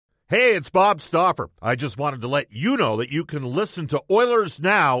Hey, it's Bob Stauffer. I just wanted to let you know that you can listen to Oilers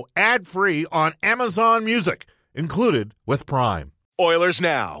Now ad-free on Amazon Music, included with Prime. Oilers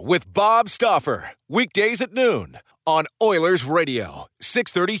Now with Bob Stauffer. Weekdays at noon on Oilers Radio,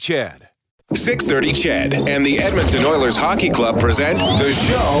 630 CHED. 630 CHED and the Edmonton Oilers Hockey Club present the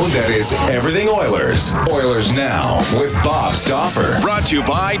show that is everything Oilers. Oilers Now with Bob Stauffer. Brought to you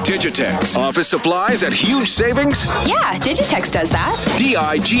by Digitex. Office supplies at huge savings? Yeah, Digitex does that.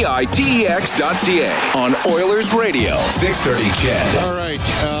 Digitex.ca on Oilers Radio, 630 CHED. All right,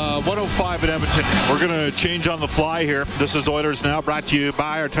 105 in Edmonton. We're going to change on the fly here. This is Oilers Now, brought to you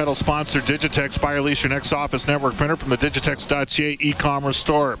by our title sponsor, Digitex. Buy or lease your next office network printer from the Digitex.ca e-commerce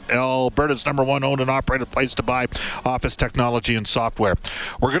store. Alberta's number one owned and operated place to buy office technology and software.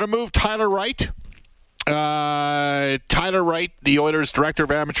 We're going to move Tyler Wright. Tyler Wright, the Oilers Director of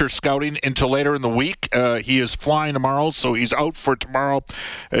Amateur Scouting, into later in the week. He is flying tomorrow, so he's out for tomorrow.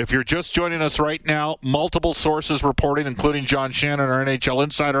 If you're just joining us right now, multiple sources reporting, including John Shannon, our NHL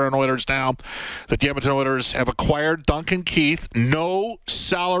insider on Oilers Now, that the Edmonton Oilers have acquired Duncan Keith. No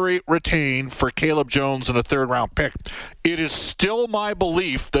salary retained for Caleb Jones and a third-round pick. It is still my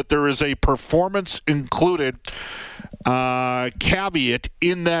belief that there is a performance included caveat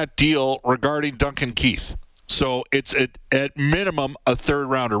in that deal regarding Duncan Keith. So it's at minimum a third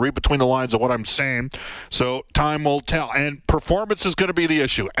rounder. Read between the lines of what I'm saying. So time will tell. And performance is going to be the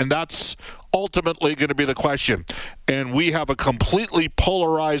issue. And that's ultimately going to be the question. And we have a completely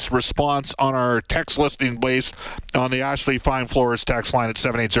polarized response on our text listening base on the Ashley Fine Floors text line at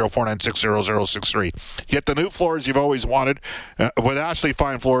 780-496-0063. Get the new floors you've always wanted with Ashley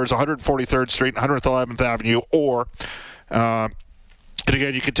Fine Floors, 143rd Street and 111th Avenue, or and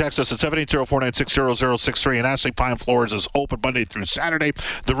again, you can text us at 780-496-0063. And Ashley Fine Floors is open Monday through Saturday.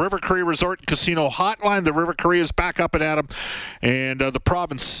 The River Cree Resort and Casino Hotline. The River Cree is back up and at 'em. And the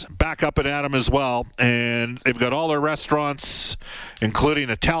Province back up and at 'em as well. And they've got all their restaurants, including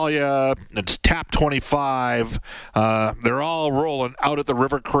Italia. It's Tap 25. They're all rolling out at the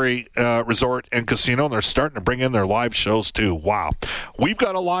River Cree Resort and Casino. And they're starting to bring in their live shows, too. Wow. We've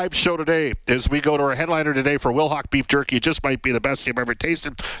got a live show today as we go to our headliner today for Wilhauk Beef Jerky. It just might be the best you've ever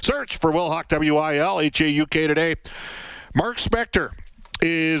tasted. Search for Wilhauk, Wilhauk today. Mark Spector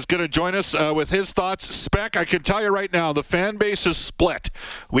is going to join us with his thoughts. Spec, I can tell you right now, the fan base is split.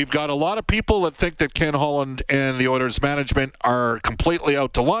 We've got a lot of people that think that Ken Holland and the Oilers management are completely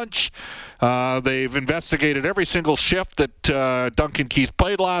out to lunch. They've investigated every single shift that Duncan Keith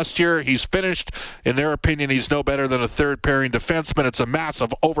played last year. He's finished. In their opinion, he's no better than a third-pairing defenseman. It's a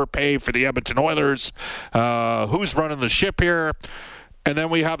massive overpay for the Edmonton Oilers. Who's running the ship here? And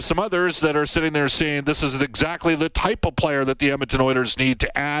then we have some others that are sitting there saying this is exactly the type of player that the Edmonton Oilers need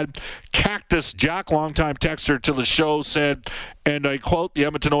to add. Cactus Jack, longtime texter to the show, said, and I quote, the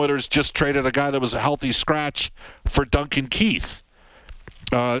Edmonton Oilers just traded a guy that was a healthy scratch for Duncan Keith.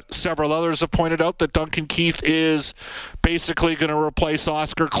 Several others have pointed out that Duncan Keith is basically going to replace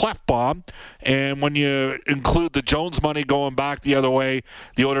Oscar Klefbom. And when you include the Jones money going back the other way,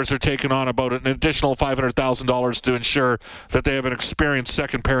 the Oilers are taking on about an additional $500,000 to ensure that they have an experienced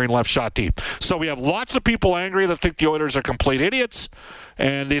second pairing left shot team. So we have lots of people angry that think the Oilers are complete idiots.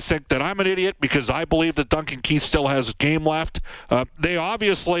 And they think that I'm an idiot because I believe that Duncan Keith still has a game left. They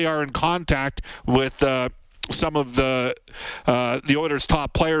obviously are in contact with some of the Oilers'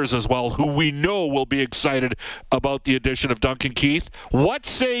 top players as well, who we know will be excited about the addition of Duncan Keith. What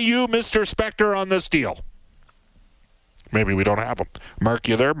say you, Mr. Spector, on this deal? Maybe we don't have him. Mark,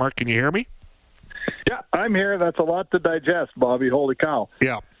 you there? Mark, can you hear me? Yeah, I'm here. That's a lot to digest, Bobby. Holy cow.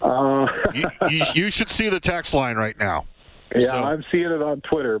 Yeah. You should see the text line right now. Yeah, so. I'm seeing it on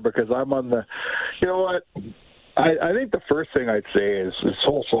Twitter because I'm on the... You know what? I think the first thing I'd say is this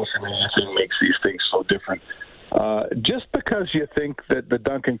whole social media thing makes these things so different. Just because you think that the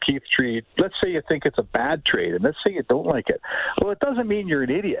Duncan Keith trade, let's say you think it's a bad trade, and let's say you don't like it. Well, it doesn't mean you're an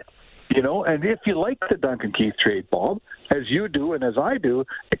idiot, you know? And if you like the Duncan Keith trade, Bob, as you do and as I do,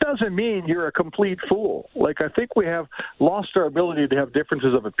 it doesn't mean you're a complete fool. Like, I think we have lost our ability to have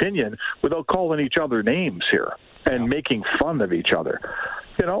differences of opinion without calling each other names here and making fun of each other.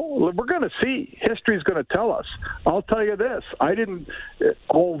 You know, we're going to see. History's going to tell us. I'll tell you this.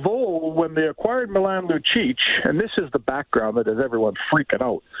 Although when they acquired Milan Lucic, and this is the background that has everyone freaking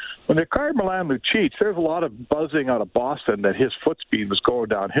out, when they acquired Milan Lucic, there's a lot of buzzing out of Boston that his foot speed was going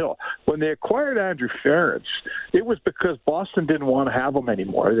downhill. When they acquired Andrew Ference, it was because Boston didn't want to have him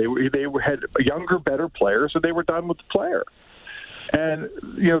anymore. They had younger, better players, and they were done with the player. And,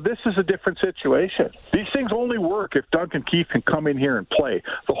 you know, this is a different situation. These things only work if Duncan Keith can come in here and play.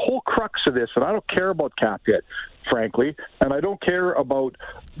 The whole crux of this, and I don't care about cap yet, frankly, and I don't care about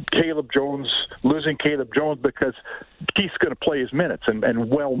losing Caleb Jones because Keith's going to play his minutes and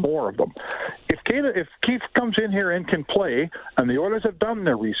well more of them. If Keith comes in here and can play, and the Oilers have done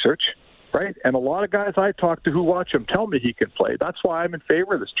their research, right, and a lot of guys I talk to who watch him tell me he can play, that's why I'm in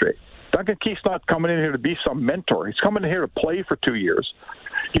favor of this trade. Duncan Keith's not coming in here to be some mentor. He's coming in here to play for 2 years.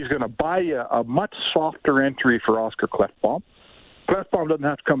 He's going to buy you a much softer entry for Oscar Klefbom. Klefbom doesn't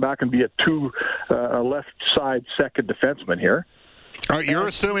have to come back and be a left side second defenseman here. You're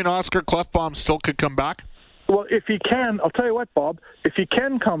assuming Oscar Klefbom still could come back? Well, if he can, I'll tell you what, Bob. If he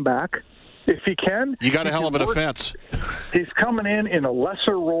can come back, you got a hell of a defense. He's coming in a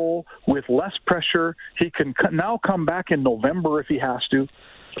lesser role with less pressure. He can now come back in November if he has to.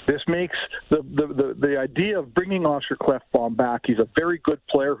 This makes the idea of bringing Oscar Klefbom back. He's a very good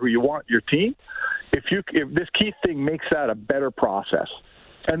player who you want your team. If this Keith thing makes that a better process.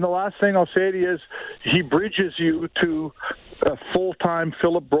 And the last thing I'll say to you is he bridges you to a full-time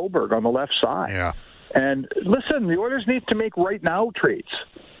Philip Broberg on the left side. Yeah. And listen, the Oilers need to make right now trades.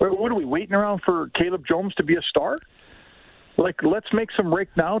 What are we waiting around for Caleb Jones to be a star? Let's make some right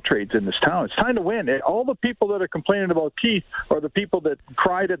now trades in this town. It's time to win. All the people that are complaining about Keith are the people that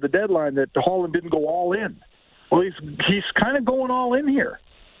cried at the deadline that Holland didn't go all in. Well, he's kind of going all in here.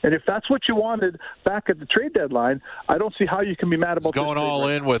 And if that's what you wanted back at the trade deadline, I don't see how you can be mad about going all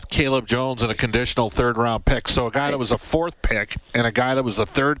in with Caleb Jones and a conditional third-round pick. So a guy that was a fourth pick and a guy that was a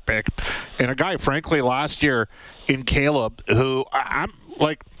third pick and a guy, frankly, last year in Caleb who I'm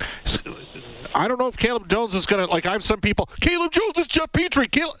like – I don't know if Caleb Jones is going to, I have some people, Caleb Jones is Jeff Petrie.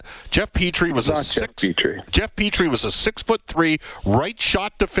 Jeff Petrie was Jeff Petrie was a 6'3" right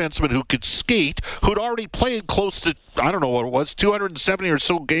shot defenseman who could skate, who'd already played close to, I don't know what it was, 270 or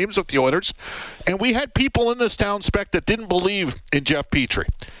so games with the Oilers. And we had people in this town spec that didn't believe in Jeff Petrie.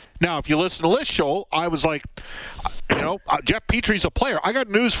 Now, if you listen to this show, I was like, Jeff Petrie's a player. I got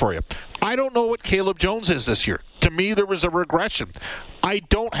news for you. I don't know what Caleb Jones is this year. To me, there was a regression. I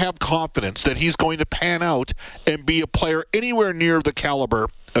don't have confidence that he's going to pan out and be a player anywhere near the caliber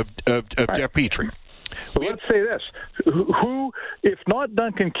of Jeff Petrie. Well, let's say this. Who, if not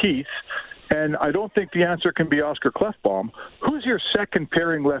Duncan Keith, and I don't think the answer can be Oscar Klefbom, who's your second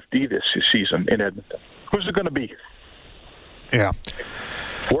pairing lefty this season in Edmonton? Who's it going to be? Yeah.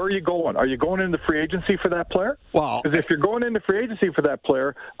 Where are you going? Are you going into free agency for that player? Well, because if you're going into free agency for that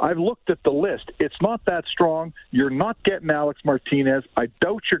player, I've looked at the list. It's not that strong. You're not getting Alex Martinez. I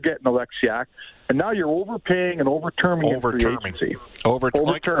doubt you're getting Alexiak. And now you're overpaying and overterming in free agency.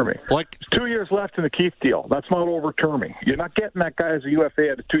 Overterming. Like 2 years left in the Keith deal. That's not overterming. You're not getting that guy as a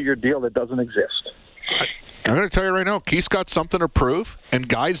UFA at a 2-year deal that doesn't exist. I'm going to tell you right now, Keith's got something to prove, and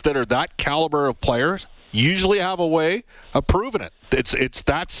guys that are that caliber of players usually have a way of proving it. It's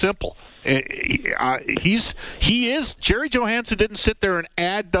that simple. He is. Jerry Johansson didn't sit there and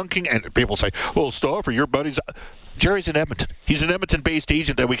add Duncan, and people say, well, Stauffer, your buddies. Jerry's in Edmonton. He's an Edmonton-based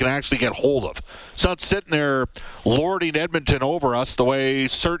agent that we can actually get hold of. It's not sitting there lording Edmonton over us the way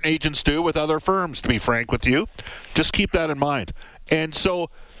certain agents do with other firms, to be frank with you. Just keep that in mind. And so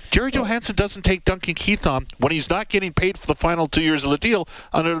Jerry Johansson doesn't take Duncan Keith on when he's not getting paid for the final 2 years of the deal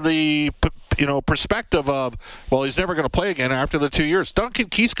under the perspective of, well, he's never going to play again after the 2 years. Duncan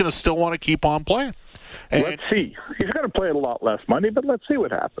Keith's going to still want to keep on playing. And let's see. He's going to play at a lot less money, but let's see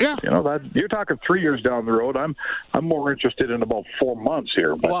what happens. Yeah. You're talking 3 years down the road. I'm more interested in about 4 months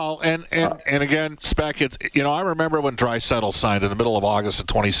here. But, well, and again, Spec, it's I remember when Draisaitl signed in the middle of August of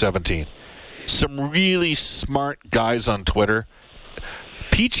 2017. Some really smart guys on Twitter.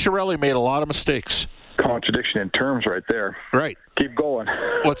 Pete Chiarelli made a lot of mistakes. Contradiction in terms right there. Right. Keep going.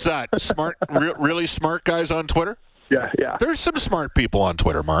 What's that? Smart, really smart guys on Twitter? Yeah. There's some smart people on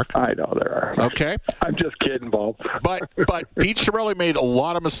Twitter, Mark. I know there are. Okay. I'm just kidding, Bob. But Pete Chiarelli made a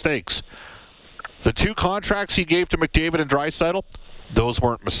lot of mistakes. The 2 contracts he gave to McDavid and Draisaitl, those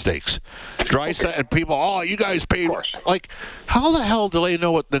weren't mistakes. Draisaitl and people, you guys paid. How the hell do they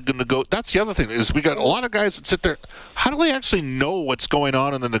know what they're going to go? That's the other thing is we got a lot of guys that sit there. How do they actually know what's going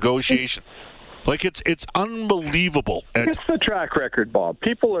on in the negotiation? It's unbelievable. It's the track record, Bob.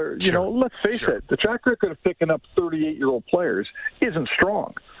 People are, let's face it, the track record of picking up 38-year-old players isn't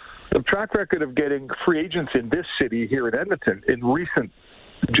strong. The track record of getting free agents in this city here in Edmonton in recent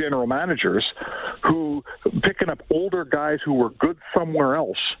general managers who picking up older guys who were good somewhere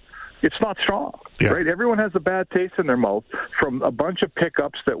else, it's not strong, right? Everyone has a bad taste in their mouth from a bunch of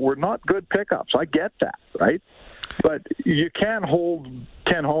pickups that were not good pickups. I get that, right? But you can't hold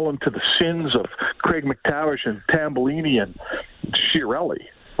Ken Holland to the sins of Craig McTavish and Tambellini and Chiarelli,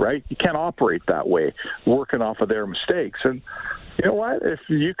 right? You can't operate that way, working off of their mistakes. And, You know what? If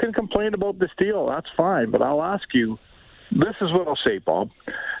you can complain about this deal, that's fine. But I'll ask you, this is what I'll say, Bob.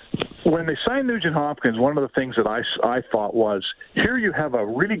 When they signed Nugent Hopkins, one of the things that I thought was, here you have a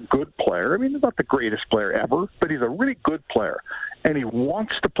really good player. I mean, he's not the greatest player ever, but he's a really good player. And he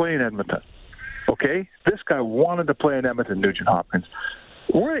wants to play in Edmonton. Okay? This guy wanted to play in Edmonton, Nugent Hopkins.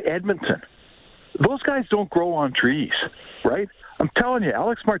 We're in Edmonton. Those guys don't grow on trees, right? I'm telling you,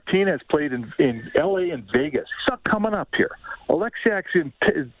 Alex Martinez played in L.A. and Vegas. He's not coming up here. Alexiak's in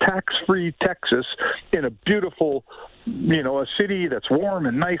tax-free Texas in a beautiful, a city that's warm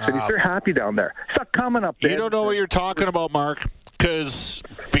and nice, and he's very happy down there. He's not coming up there. You don't know what you're talking about, Mark, because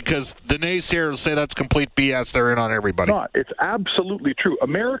the naysayers say that's complete BS. They're in on everybody. It's absolutely true.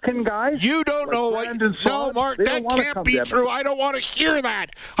 American guys. You don't know what. No, Mark, that can't be true. I don't want to hear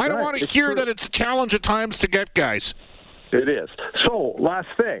that. I don't want to hear that it's a challenge at times to get guys. It is. So, last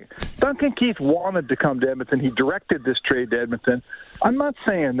thing. Duncan Keith wanted to come to Edmonton. He directed this trade to Edmonton. I'm not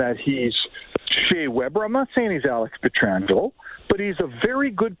saying that he's Shea Weber. I'm not saying he's Alex Pietrangelo. But he's a very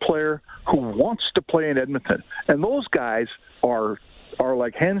good player who wants to play in Edmonton. And those guys are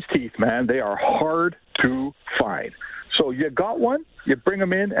like hen's teeth, man. They are hard to find. So you got one, you bring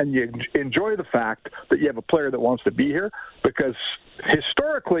them in, and you enjoy the fact that you have a player that wants to be here, because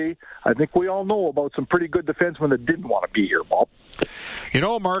historically, I think we all know about some pretty good defensemen that didn't want to be here, Bob. You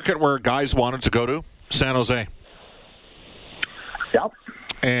know a market where guys wanted to go to? San Jose. Yep.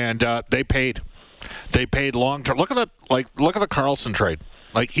 And they paid. They paid long term. Look at the Carlson trade.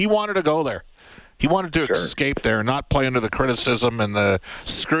 Like, he wanted to go there. He wanted to escape there, not play under the criticism and the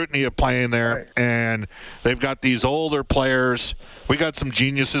scrutiny of playing there. Right. And they've got these older players. We got some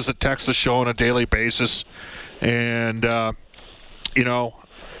geniuses that text the show on a daily basis. And, there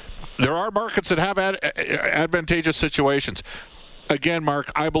are markets that have advantageous situations. Again,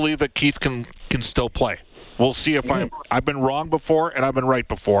 Mark, I believe that Keith can still play. We'll see if I've been wrong before and I've been right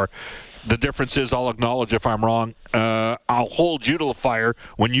before. The difference is I'll acknowledge if I'm wrong. I'll hold you to the fire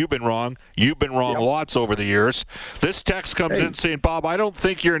when you've been wrong. You've been wrong lots over the years. This text comes in saying, Bob, I don't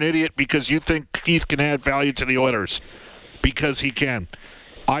think you're an idiot because you think Keith can add value to the Oilers. Because he can.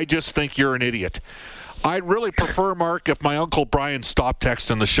 I just think you're an idiot. I'd really prefer, Mark, if my Uncle Brian stopped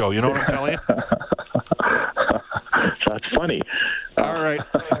texting the show. You know what I'm telling you? That's funny. All right.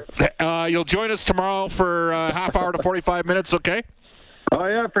 You'll join us tomorrow for a half hour to 45 minutes, okay? Oh,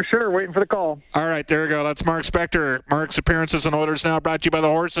 yeah, for sure. Waiting for the call. All right, there we go. That's Mark Spector. Mark's appearances on Oilers Now brought to you by the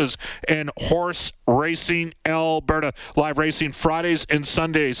Horses and Horse Racing Alberta. Live racing Fridays and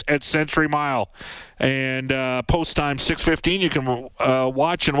Sundays at Century Mile. And post time 6:15. You can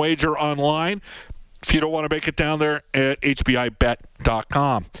watch and wager online if you don't want to make it down there at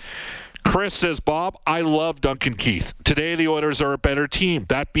hbibet.com. Chris says, Bob, I love Duncan Keith. Today, the Oilers are a better team.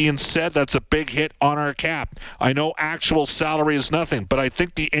 That being said, that's a big hit on our cap. I know actual salary is nothing, but I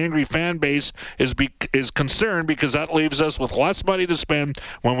think the angry fan base is concerned because that leaves us with less money to spend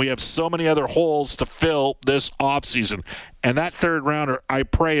when we have so many other holes to fill this offseason. And that third rounder, I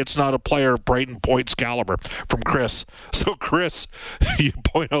pray it's not a player of Brayden Point's caliber, from Chris. So, Chris, you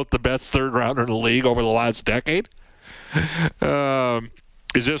point out the best third rounder in the league over the last decade?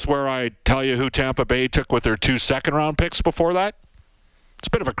 Is this where I tell you who Tampa Bay took with their 2 second-round picks before that? It's a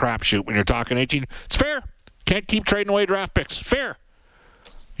bit of a crapshoot when you're talking 18. It's fair. Can't keep trading away draft picks. Fair.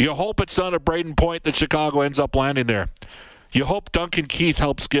 You hope it's not a Brayden Point that Chicago ends up landing there. You hope Duncan Keith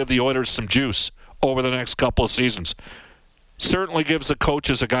helps give the Oilers some juice over the next couple of seasons. Certainly gives the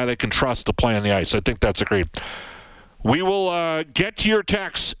coaches a guy they can trust to play on the ice. I think that's agreed. We will get to your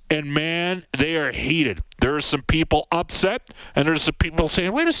texts, and, man, they are heated. There are some people upset, and there's some people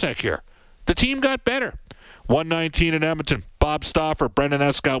saying, wait a sec here. The team got better. 119 in Edmonton. Bob Stauffer, Brendan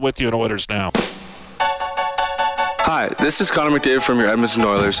Escott with you in Oilers Now. Hi, this is Connor McDavid from your Edmonton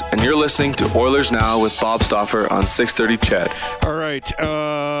Oilers, and you're listening to Oilers Now with Bob Stauffer on 630 CHED. All right.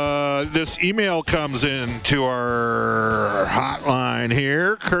 This email comes in to our hotline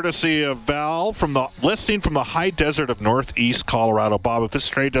here, courtesy of Val, from the listing from the high desert of northeast Colorado. Bob, if this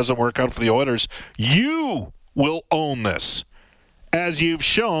trade doesn't work out for the Oilers, you will own this, as you've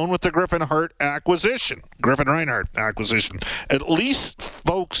shown with the Griffin Reinhart acquisition. At least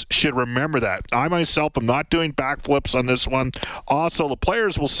folks should remember that. I myself am not doing backflips on this one. Also, the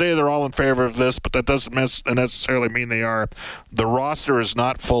players will say they're all in favor of this, but that doesn't necessarily mean they are. The roster is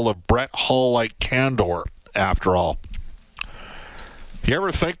not full of Brett Hull-like candor, after all. You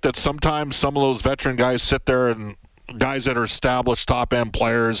ever think that sometimes some of those veteran guys sit there, and guys that are established top-end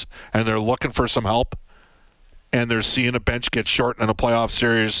players, and they're looking for some help? And they're seeing a bench get short in a playoff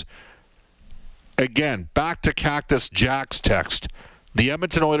series. Again, back to Cactus Jack's text. The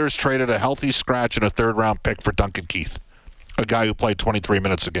Edmonton Oilers traded a healthy scratch and a third-round pick for Duncan Keith. a guy who played 23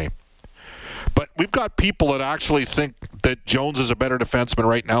 minutes a game. But we've got people that actually think that Jones is a better defenseman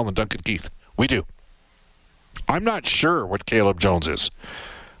right now than Duncan Keith. We do. I'm not sure what Caleb Jones is.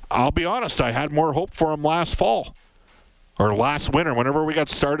 I'll be honest, I had more hope for him last fall or last winter, whenever we got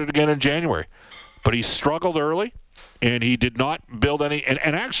started again in January. But he struggled early, and he did not build any.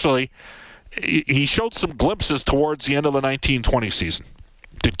 And actually, he showed some glimpses towards the end of the 19-20 season,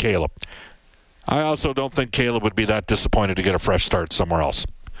 did Caleb. I also don't think Caleb would be that disappointed to get a fresh start somewhere else.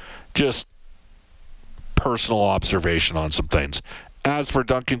 Just personal observation on some things. As for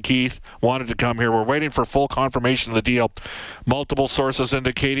Duncan Keith, wanted to come here. We're waiting for full confirmation of the deal. Multiple sources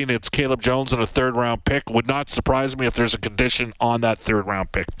indicating it's Caleb Jones and a third-round pick. Would not surprise me if there's a condition on that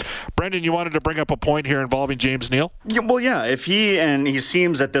third-round pick. Brendan, you wanted to bring up a point here involving James Neal? Yeah, if he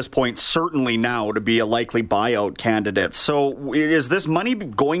seems at this point certainly now to be a likely buyout candidate. So is this money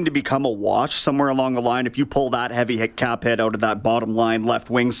going to become a wash somewhere along the line if you pull that heavy cap hit out of that bottom line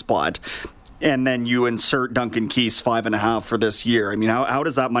left wing spot? And then you insert Duncan Keith's 5.5 for this year. I mean, how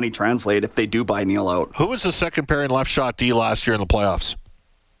does that money translate if they do buy Neal out? Who was the second pairing left shot D last year in the playoffs?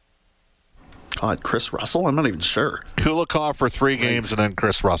 God, Chris Russell? I'm not even sure. Kulikov for 3 games and then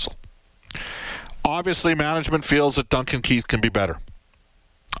Chris Russell. Obviously, management feels that Duncan Keith can be better.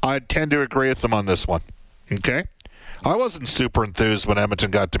 I tend to agree with them on this one. Okay? I wasn't super enthused when Edmonton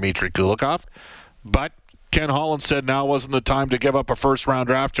got Dmitry Kulikov, but Ken Holland said now wasn't the time to give up a first-round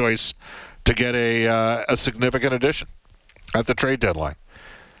draft choice to get a significant addition at the trade deadline.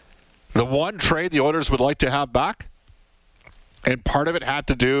 The one trade the Oilers would like to have back, and part of it had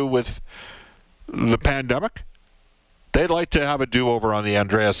to do with the pandemic, they'd like to have a do-over on the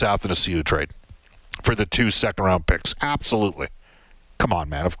Andreas Athanasiou trade for the 2 second-round picks. Absolutely. Come on,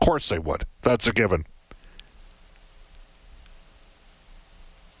 man. Of course they would. That's a given.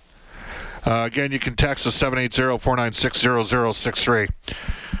 Again, you can text us 780-496-0063.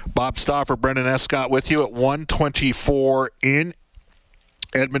 Bob Stauffer, Brendan Escott with you at 1:24 in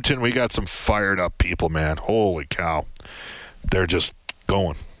Edmonton. We got some fired up people, man. Holy cow. They're just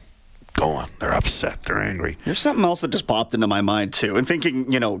going. They're upset. They're angry. There's something else that just popped into my mind, too. And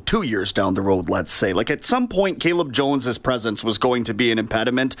thinking, 2 years down the road, let's say. Like, at some point, Caleb Jones's presence was going to be an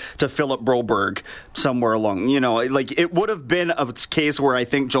impediment to Philip Broberg somewhere along. It would have been a case where I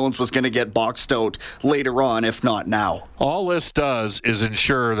think Jones was going to get boxed out later on, if not now. All this does is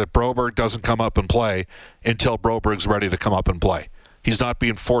ensure that Broberg doesn't come up and play until Broberg's ready to come up and play. He's not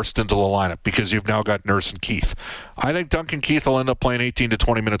being forced into the lineup because you've now got Nurse and Keith. I think Duncan Keith will end up playing 18 to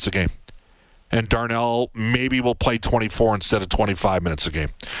 20 minutes a game. And Darnell maybe will play 24 instead of 25 minutes a game.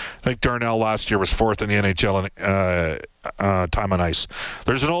 I think Darnell last year was 4th in the NHL in time on ice.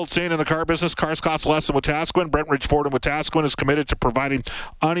 There's an old saying in the car business, cars cost less than Wetaskiwin. Brentridge Ford and Wetaskiwin is committed to providing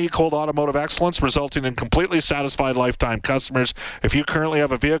unequaled automotive excellence, resulting in completely satisfied lifetime customers. If you currently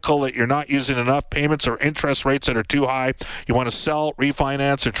have a vehicle that you're not using enough, payments or interest rates that are too high, you want to sell,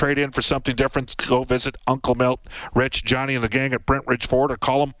 refinance, or trade in for something different, go visit Uncle Milt, Rich, Johnny, and the gang at Brentridge Ford, or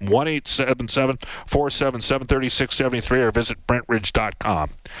call them 1-877-477-3673 or visit Brentridge.com.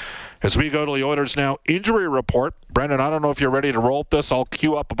 As we go to the Oilers now, injury report. Brendan, I don't know if you're ready to roll with this. I'll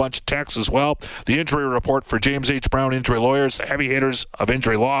queue up a bunch of texts as well. The injury report for James H. Brown Injury Lawyers, the heavy hitters of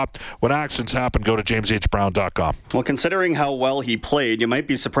injury law. When accidents happen, go to jameshbrown.com. Well, considering how well he played, you might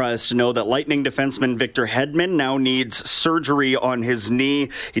be surprised to know that Lightning defenseman Victor Hedman now needs surgery on his knee.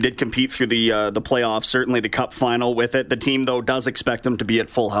 He did compete through the playoffs, certainly the Cup final with it. The team, though, does expect him to be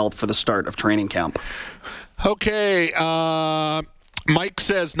at full health for the start of training camp. Okay, Mike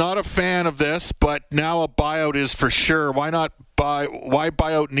says, not a fan of this, but now a buyout is for sure. Why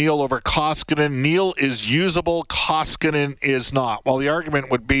buy out Neal over Koskinen? Neal is usable, Koskinen is not. Well, the argument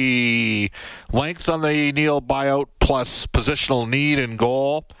would be length on the Neal buyout plus positional need and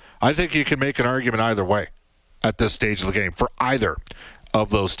goal. I think you can make an argument either way at this stage of the game for either of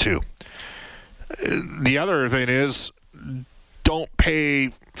those two. The other thing is, don't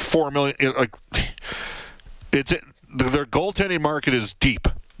pay $4 million. Their goaltending market is deep.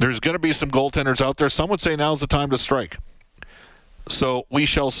 There's going to be some goaltenders out there. Some would say now's the time to strike. So we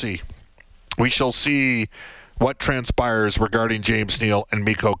shall see. We shall see what transpires regarding James Neal and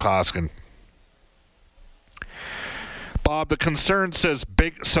Mikko Koskinen. Bob, the concern says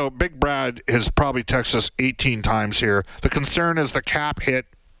Big Brad has probably texted us 18 times here. The concern is the cap hit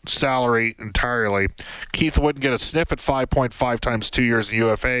salary entirely. Keith wouldn't get a sniff at 5.5 times 2 years in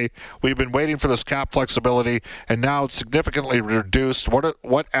UFA. We've been waiting for this cap flexibility, and now it's significantly reduced.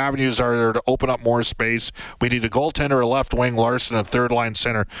 What avenues are there to open up more space? We need a goaltender, a left wing, Larson, a third line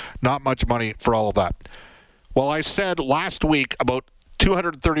center. Not much money for all of that. Well, I said last week about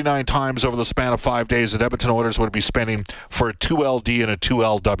 239 times over the span of 5 days that Edmonton Oilers would be spending for a 2LD and a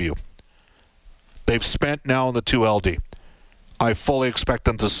 2LW. They've spent now on the 2LD. I fully expect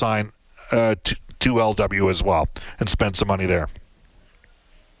them to sign 2LW as well and spend some money there.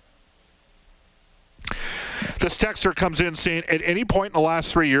 This texter comes in saying, at any point in the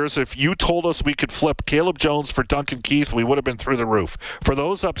last 3 years, if you told us we could flip Caleb Jones for Duncan Keith, we would have been through the roof. For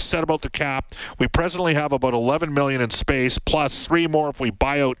those upset about the cap, we presently have about $11 million in space, plus 3 more if we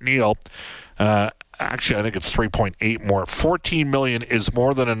buy out Neil. Actually, I think it's 3.8 more. $14 million is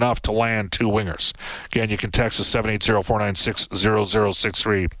more than enough to land 2 wingers. Again, you can text us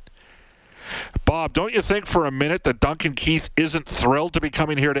 780-496-0063. Bob, don't you think for a minute that Duncan Keith isn't thrilled to be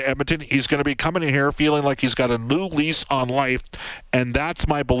coming here to Edmonton? He's going to be coming in here feeling like he's got a new lease on life, and that's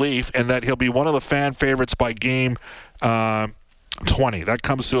my belief, and that he'll be one of the fan favorites by game 20. That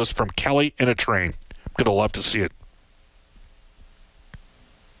comes to us from Kelly in a train. I'm going to love to see it.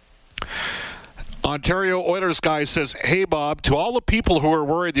 Ontario Oilers guy says, hey, Bob, to all the people who are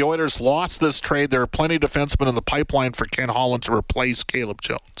worried the Oilers lost this trade, there are plenty of defensemen in the pipeline for Ken Holland to replace Caleb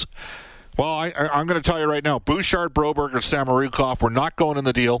Jones. Well, I'm going to tell you right now, Bouchard, Broberg, or Samorukov were not going in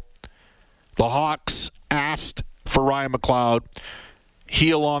the deal. The Hawks asked for Ryan McLeod.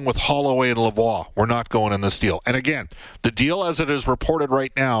 He, along with Holloway and Lavoie, were not going in this deal. And again, the deal as it is reported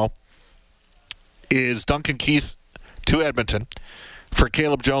right now is Duncan Keith to Edmonton for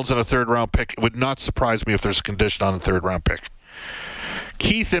Caleb Jones and a third-round pick. It would not surprise me if there's a condition on a third-round pick.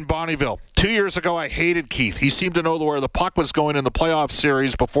 Keith in Bonnyville. 2 years ago, I hated Keith. He seemed to know where the puck was going in the playoff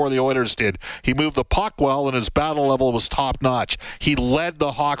series before the Oilers did. He moved the puck well, and his battle level was top-notch. He led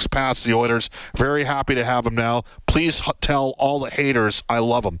the Hawks past the Oilers. Very happy to have him now. Please tell all the haters I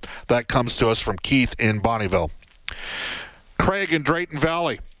love him. That comes to us from Keith in Bonnyville. Craig in Drayton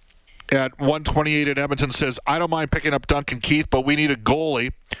Valley at 128 at Edmonton says, I don't mind picking up Duncan Keith, but we need a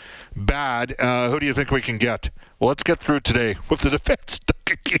goalie bad. Who do you think we can get? Well, let's get through today with the defense,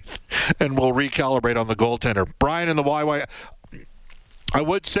 Duncan Keith, and we'll recalibrate on the goaltender. Brian in the YY. I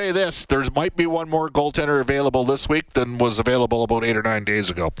would say this. There might be one more goaltender available this week than was available about 8 or 9 days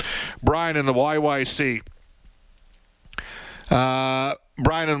ago. Brian in the YYC.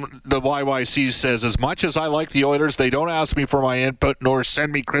 Brian in the YYC says, as much as I like the Oilers, they don't ask me for my input nor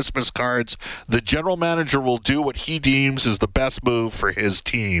send me Christmas cards. The general manager will do what he deems is the best move for his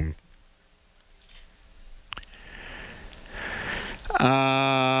team.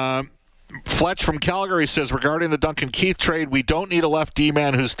 Fletch from Calgary says, regarding the Duncan Keith trade, we don't need a left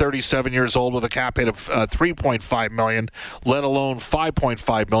D-man who's 37 years old with a cap hit of $3.5 million, let alone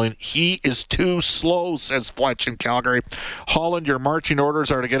 $5.5 million. He is too slow, says Fletch in Calgary. Holland, your marching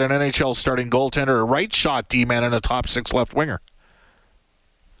orders are to get an NHL starting goaltender, a right shot D-man, and a top 6 left winger.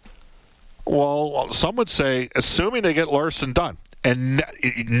 Well, some would say, assuming they get Larson done, and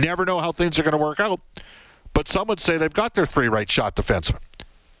you never know how things are going to work out, but some would say they've got their 3 right shot defensemen.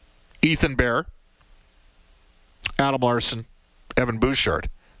 Ethan Bear, Adam Larson, Evan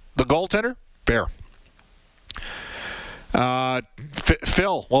Bouchard. The goaltender, Bear.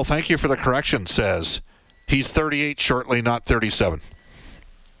 Phil, well, thank you for the correction, says he's 38 shortly, not 37.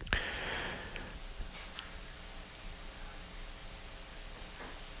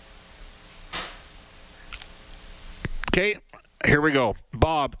 Okay, here we go.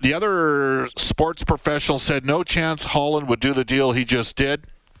 Bob, the other sports professional said no chance Holland would do the deal he just did.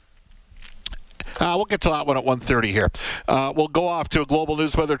 We'll get to that one at 1:30 here. We'll go off to a global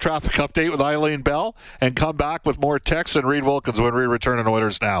news weather traffic update with Eileen Bell and come back with more texts and Reed Wilkins when we return on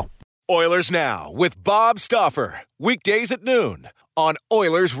Oilers Now. Oilers Now with Bob Stauffer. Weekdays at noon on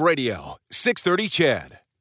Oilers Radio, 630 CHED.